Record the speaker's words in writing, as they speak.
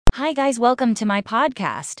Hi guys, welcome to my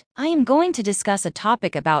podcast. I am going to discuss a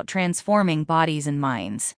topic about transforming bodies and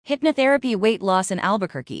minds. Hypnotherapy weight loss in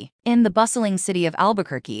Albuquerque. In the bustling city of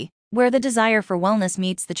Albuquerque, where the desire for wellness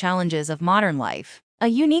meets the challenges of modern life, a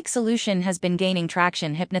unique solution has been gaining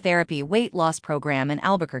traction: hypnotherapy weight loss program in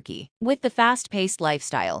Albuquerque. With the fast-paced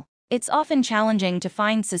lifestyle, it's often challenging to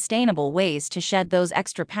find sustainable ways to shed those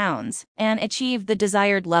extra pounds and achieve the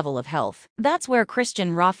desired level of health. That's where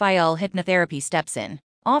Christian Raphael Hypnotherapy steps in,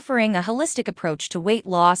 offering a holistic approach to weight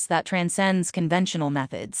loss that transcends conventional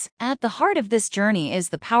methods. At the heart of this journey is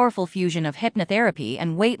the powerful fusion of hypnotherapy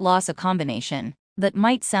and weight loss, a combination that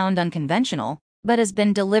might sound unconventional, but has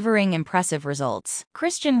been delivering impressive results.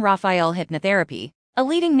 Christian Raphael Hypnotherapy, a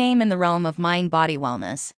leading name in the realm of mind-body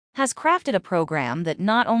wellness, has crafted a program that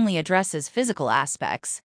not only addresses physical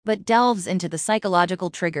aspects, but delves into the psychological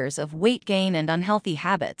triggers of weight gain and unhealthy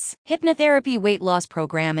habits. Hypnotherapy weight loss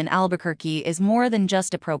program in Albuquerque is more than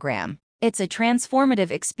just a program. It's a transformative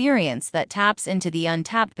experience that taps into the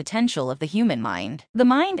untapped potential of the human mind. The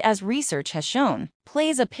mind, as research has shown,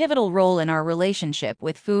 plays a pivotal role in our relationship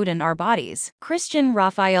with food and our bodies. Christian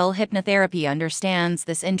Raphael Hypnotherapy understands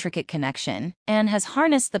this intricate connection and has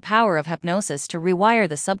harnessed the power of hypnosis to rewire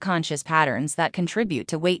the subconscious patterns that contribute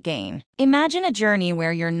to weight gain. Imagine a journey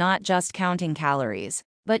where you're not just counting calories,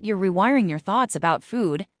 but you're rewiring your thoughts about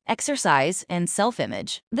food, exercise, and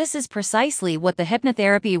self-image. This is precisely what the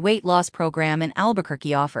Hypnotherapy weight loss program in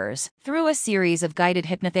Albuquerque offers. Through a series of guided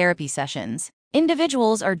hypnotherapy sessions,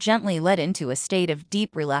 individuals are gently led into a state of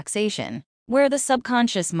deep relaxation, where the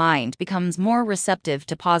subconscious mind becomes more receptive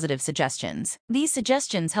to positive suggestions. These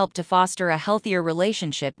suggestions help to foster a healthier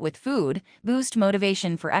relationship with food, boost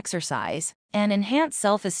motivation for exercise, and enhance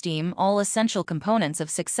self-esteem, all essential components of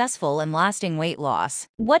successful and lasting weight loss.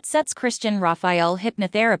 What sets Christian Raphael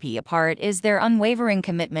Hypnotherapy apart is their unwavering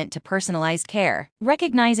commitment to personalized care.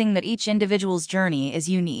 Recognizing that each individual's journey is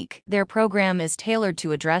unique, their program is tailored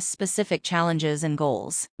to address specific challenges and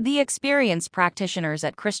goals. The experienced practitioners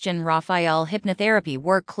at Christian Raphael Hypnotherapy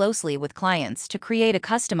work closely with clients to create a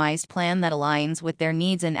customized plan that aligns with their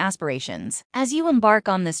needs and aspirations. As you embark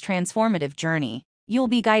on this transformative journey, you'll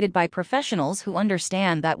be guided by professionals who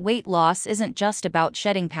understand that weight loss isn't just about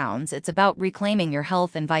shedding pounds, it's about reclaiming your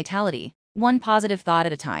health and vitality, one positive thought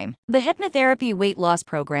at a time. The Hypnotherapy weight loss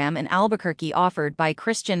program in Albuquerque, offered by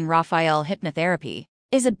Christian Raphael Hypnotherapy,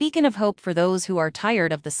 is a beacon of hope for those who are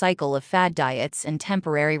tired of the cycle of fad diets and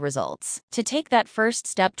temporary results. To take that first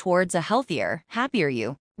step towards a healthier, happier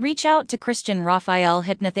you, reach out to Christian Raphael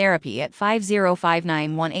Hypnotherapy at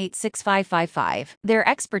 5059186555. Their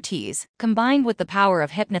expertise, combined with the power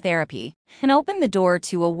of hypnotherapy, can open the door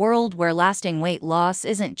to a world where lasting weight loss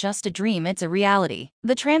isn't just a dream, it's a reality.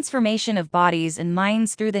 The transformation of bodies and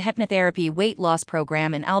minds through the Hypnotherapy weight loss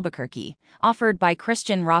program in Albuquerque, offered by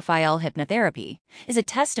Christian Raphael Hypnotherapy, is a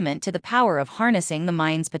testament to the power of harnessing the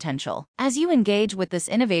mind's potential. As you engage with this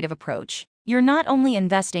innovative approach, you're not only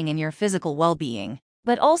investing in your physical well-being,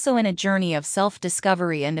 but also in a journey of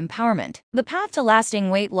self-discovery and empowerment. The path to lasting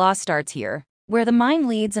weight loss starts here, where the mind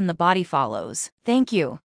leads and the body follows. Thank you.